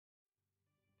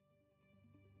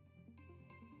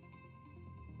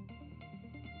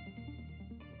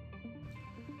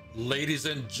Ladies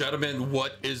and gentlemen,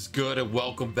 what is good and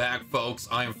welcome back, folks.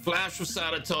 I am Flash from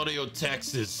San Antonio,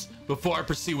 Texas. Before I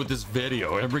proceed with this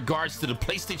video, in regards to the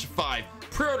PlayStation 5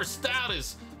 pre-order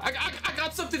status, I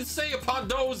got something to say upon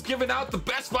those giving out the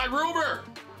Best Buy rumor.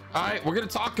 All right, we're gonna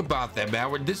talk about that,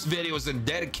 man. This video is in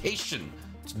dedication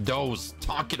to those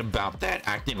talking about that,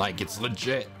 acting like it's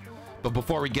legit. But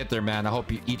before we get there, man, I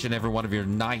hope each and every one of your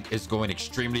night is going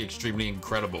extremely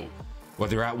incredible.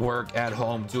 Whether you're at work, at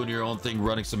home, doing your own thing,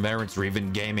 running some errands, or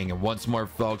even gaming. And once more,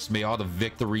 folks, may all the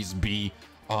victories be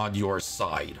on your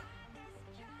side.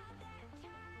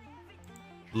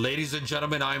 Ladies and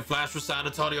gentlemen, I am Flash from San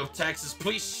Antonio, Texas.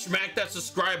 Please smack that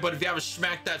subscribe button if you haven't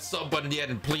smacked that sub button yet.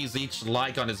 And please, each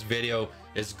like on this video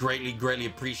is greatly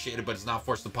appreciated, but it's not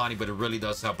forced upon you, but it really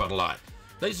does help out a lot.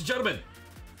 Ladies and gentlemen,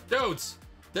 dudes,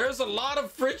 there's a lot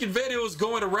of freaking videos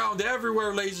going around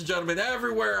everywhere, ladies and gentlemen,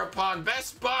 everywhere upon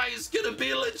Best Buy is gonna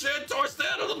be legit towards the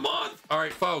end of the month. All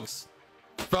right, folks,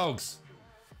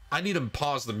 I need to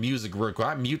pause the music real quick.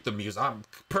 I mute the music. I'm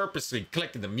purposely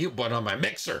clicking the mute button on my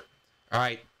mixer. All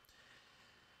right,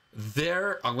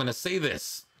 I'm gonna say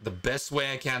this the best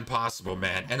way I can possible,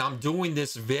 man. And I'm doing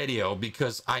this video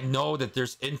because I know that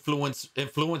there's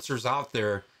influencers out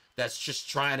there that's just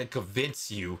trying to convince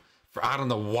you. I don't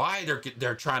know why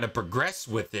they're trying to progress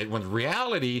with it, when in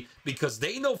reality, because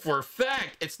they know for a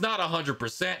fact it's not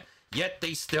 100%, yet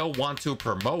they still want to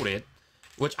promote it,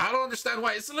 which I don't understand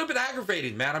why. It's a little bit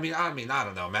aggravating, man. I mean, I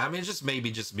don't know, man. I mean, it's just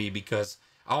maybe just me, because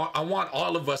I want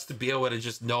all of us to be able to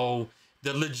just know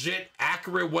the legit,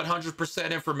 accurate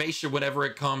 100% information whenever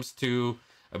it comes to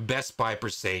Best Buy per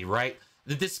se, right?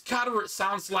 This kind of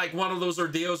sounds like one of those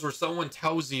ordeals where someone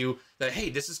tells you that, hey,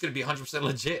 this is going to be 100%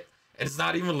 legit. And it's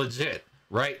not even legit,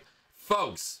 right?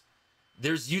 Folks,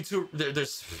 there's YouTube,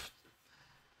 there's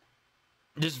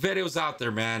videos out there,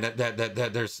 man,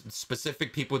 that there's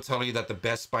specific people telling you that the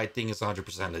Best Buy thing is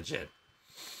 100% legit.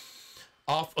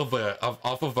 Off of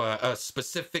a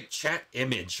specific chat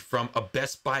image from a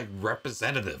Best Buy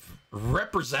representative. A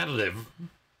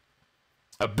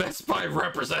Best Buy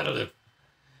representative.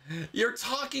 You're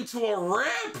talking to a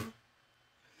rep.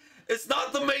 It's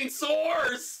not the main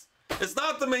source. It's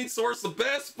not the main source of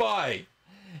Best Buy.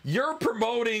 You're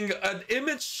promoting an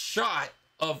image shot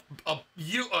of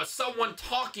someone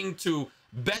talking to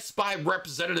Best Buy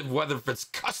representative, whether if it's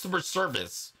customer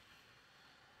service.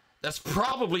 That's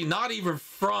probably not even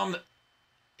from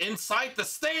inside the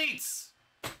States.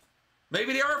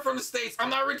 Maybe they are from the States. I'm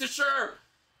not really sure.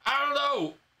 I don't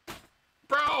know.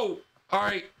 Bro. All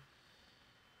right.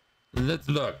 Let's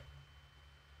look.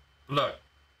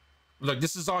 Look,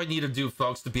 this is all you need to do,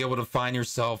 folks, to be able to find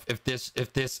yourself if this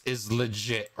is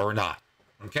legit or not.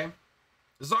 Okay?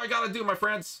 This is all you gotta do, my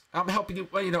friends. I'm helping you.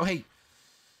 Well, you know, hey,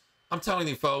 I'm telling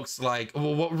you, folks, like,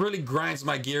 well, what really grinds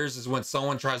my gears is when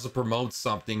someone tries to promote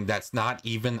something that's not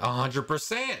even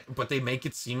 100%, but they make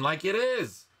it seem like it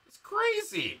is. It's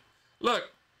crazy.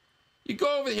 Look, you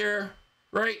go over here,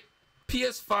 right?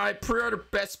 Ps5 Preorder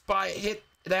Best Buy, hit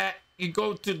that. You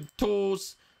go to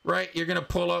tools. Right, you're gonna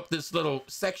pull up this little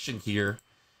section here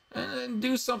and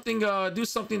do something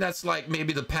that's like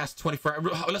maybe the past 24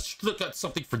 hours. Let's look at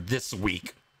something for this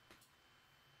week.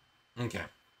 Okay,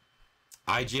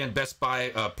 IGN Best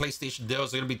Buy PlayStation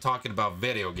deals are gonna be talking about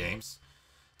video games.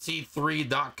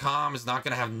 T3.com is not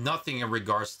gonna have nothing in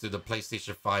regards to the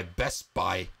PlayStation 5 Best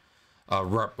Buy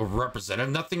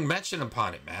representative. Nothing mentioned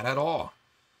upon it, man, at all.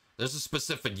 There's a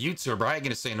specific YouTuber. I ain't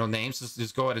gonna say no names.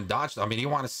 Just go ahead and dodge. I mean, you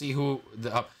want to see who?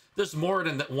 There's more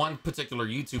than one particular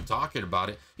YouTube talking about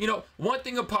it. You know, one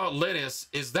thing about Linus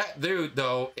is that dude,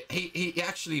 though, he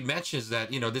actually mentions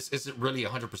that, you know, this isn't really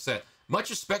 100%. Much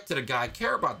respect to the guy. I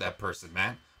care about that person,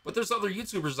 man. But there's other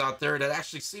YouTubers out there that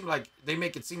actually seem like they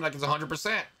make it seem like it's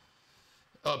 100%.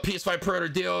 PS5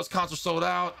 Preorder deals, console sold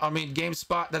out. I mean,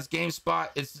 GameSpot, that's GameSpot.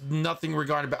 It's nothing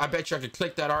regarding, I bet you I could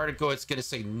click that article. It's going to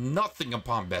say nothing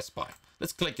upon Best Buy.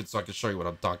 Let's click it so I can show you what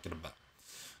I'm talking about.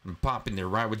 I'm popping there,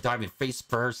 right? We're diving face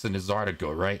first in this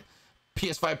article, right?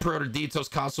 PS5 Preorder details,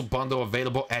 console bundle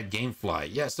available at GameFly.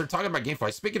 Yes, they're talking about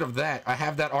GameFly. Speaking of that, I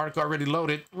have that article already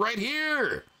loaded right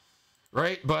here,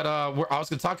 right? But I was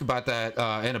going to talk about that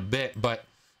in a bit, but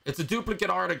it's a duplicate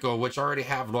article, which I already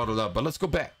have loaded up. But let's go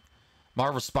back.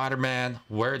 Marvel Spider-Man,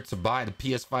 where to buy the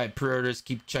PS5 pre-orders.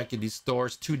 Keep checking these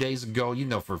stores. 2 days ago, you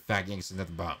know for a fact you ain't seen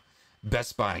nothing about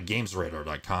Best Buy and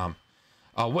GamesRadar.com.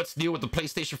 What's new with the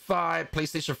PlayStation 5?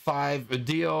 PlayStation 5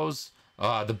 deals.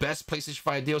 The best PlayStation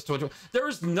 5 deals. There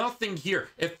is nothing here.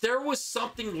 If there was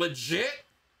something legit,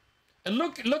 and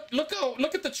look at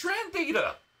the trend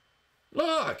data.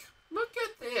 Look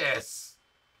at this.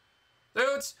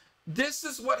 Dudes, This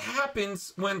is what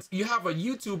happens when you have a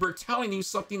YouTuber telling you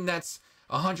something that's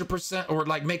 100% or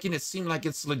like making it seem like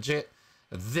it's legit.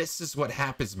 This is what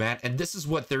happens, man. And this is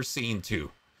what they're seeing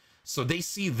too. So they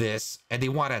see this and they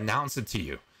want to announce it to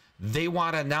you. They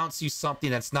want to announce you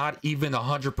something that's not even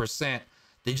 100%.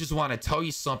 They just want to tell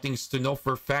you something to know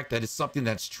for a fact that it's something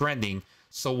that's trending.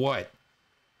 So what?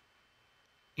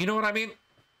 You know what I mean?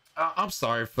 I'm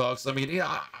sorry, folks. I mean,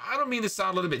 yeah, I don't mean to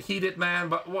sound a little bit heated, man.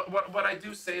 But what I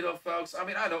do say, though, folks, I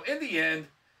mean, I know in the end,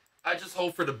 I just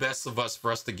hope for the best of us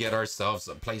for us to get ourselves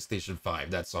a PlayStation 5.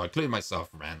 That's all, including myself,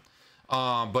 man.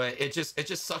 But it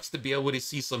just sucks to be able to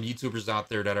see some YouTubers out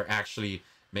there that are actually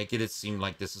making it seem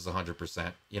like this is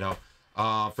 100%. You know,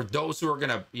 for those who are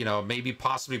gonna, you know, maybe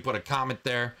possibly put a comment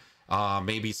there,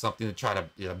 maybe something to try to,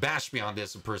 you know, bash me on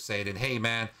this per se. And hey,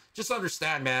 man, just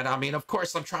understand, man. I mean, of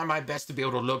course, I'm trying my best to be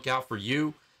able to look out for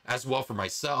you as well for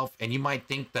myself. And you might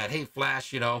think that, hey,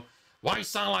 Flash, you know, why you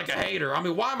sound like a hater? I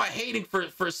mean, why am I hating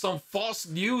for some false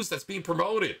news that's being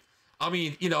promoted? I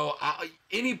mean, you know,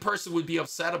 any person would be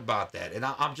upset about that. And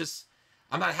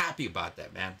I'm not happy about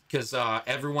that, man. Because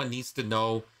everyone needs to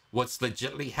know what's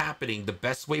legitimately happening the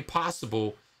best way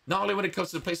possible. Not only when it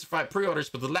comes to the PlayStation 5 pre-orders,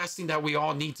 but the last thing that we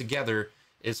all need together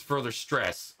is further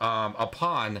stress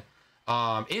upon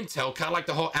Intel, kind of like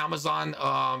the whole Amazon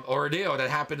ordeal that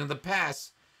happened in the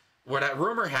past, where that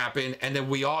rumor happened, and then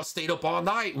we all stayed up all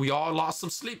night. We all lost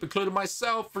some sleep, including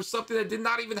myself, for something that did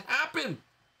not even happen,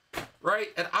 right?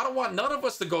 And I don't want none of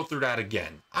us to go through that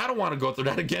again. I don't want to go through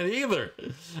that again either.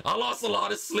 I lost a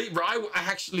lot of sleep, bro. I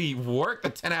actually worked a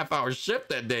 10.5-hour shift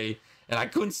that day, and I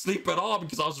couldn't sleep at all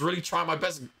because I was really trying my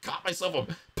best to got myself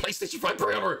a PlayStation 5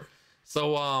 pre-order.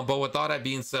 So, but with all that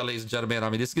being said, ladies and gentlemen,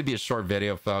 I mean, this could be a short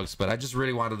video, folks, but I just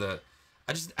really wanted to,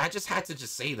 I just had to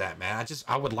just say that, man.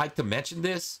 I would like to mention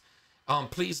this.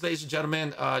 Please, ladies and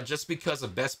gentlemen, just because a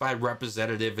Best Buy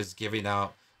representative is giving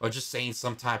out or just saying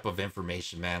some type of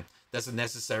information, man, doesn't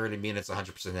necessarily mean it's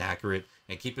 100% accurate.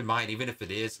 And keep in mind, even if it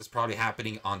is, it's probably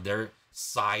happening on their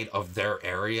side of their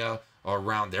area or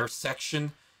around their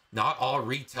section. Not all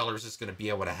retailers is going to be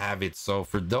able to have it. So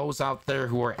for those out there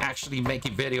who are actually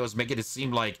making videos, making it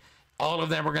seem like all of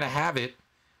them are going to have it,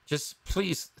 just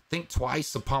please think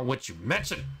twice upon what you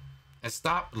mention and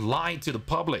stop lying to the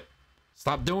public.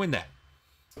 Stop doing that.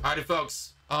 All right,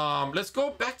 folks. Let's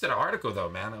go back to the article, though,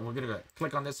 man. And we're going to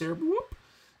click on this here. Whoop.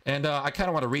 And I kind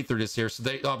of want to read through this here. So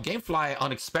they GameFly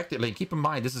unexpectedly, keep in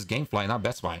mind, this is GameFly, not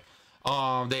Best Buy.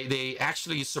 They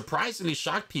actually surprisingly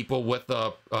shocked people with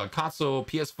the console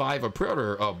PS5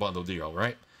 pre-order bundle deal,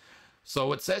 right?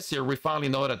 So it says here, we finally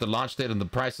know that the launch date and the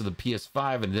price of the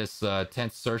PS5 and this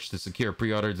tense search to secure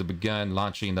pre-orders have begun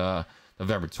launching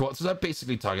November 12th. So that's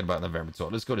basically talking about November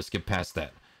 12th. Let's go to skip past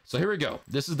that. So here we go.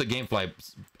 This is the GameFly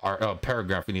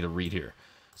paragraph we need to read here.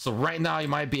 So right now you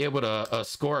might be able to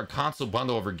score a console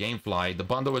bundle over GameFly. The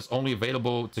bundle is only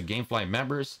available to GameFly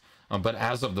members, but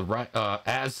as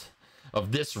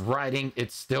of this writing,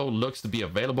 it still looks to be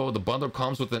available. The bundle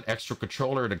comes with an extra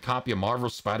controller and a copy of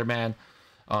Marvel's Spider-Man,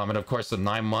 and of course a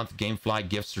 9-month GameFly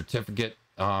gift certificate,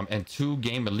 and 2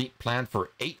 Game Elite plan for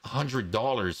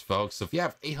 $800, folks. So if you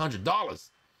have $800,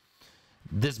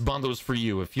 this bundle is for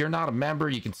you. If you're not a member,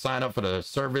 you can sign up for the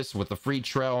service with a free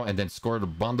trial and then score the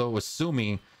bundle,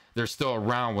 assuming they're still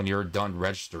around when you're done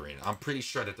registering. I'm pretty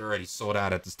sure that they're already sold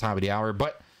out at this time of the hour,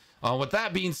 but with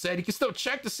that being said, you can still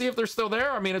check to see if they're still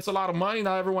there. I mean, it's a lot of money.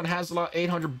 Not everyone has a lot.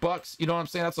 $800. You know what I'm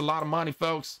saying? That's a lot of money,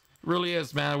 folks. It really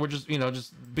is, man. We're just, you know,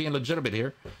 just being legitimate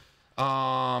here.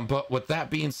 But with that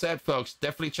being said, folks,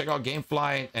 definitely check out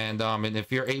GameFly. And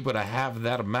if you're able to have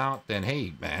that amount, then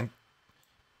hey, man,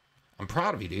 I'm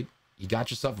proud of you, dude. You got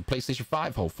yourself a PlayStation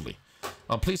 5, hopefully.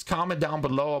 Please comment down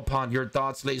below upon your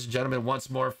thoughts, ladies and gentlemen. Once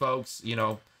more, folks, you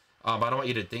know, I don't want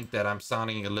you to think that I'm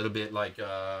sounding a little bit like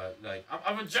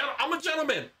I'm a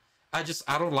gentleman. I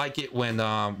don't like it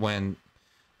when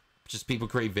just people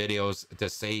create videos to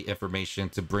say information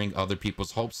to bring other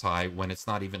people's hopes high when it's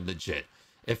not even legit.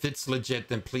 If it's legit,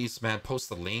 then please, man, post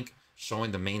the link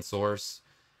showing the main source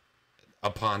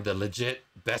upon the legit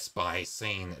Best Buy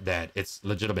saying that it's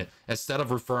legitimate, instead of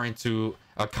referring to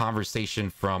a conversation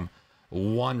from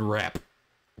one rep,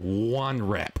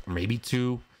 maybe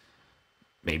 2,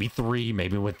 maybe 3,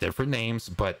 maybe with different names,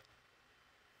 but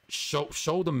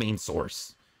show the main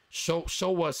source. Show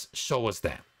us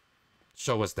that,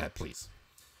 please.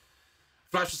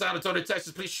 Flash from San Antonio,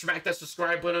 Texas. Please smack that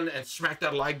subscribe button and smack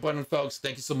that like button, folks.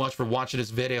 Thank you so much for watching this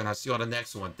video, and I'll see you on the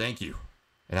next one. Thank you.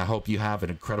 And I hope you have an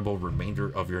incredible remainder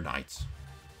of your night.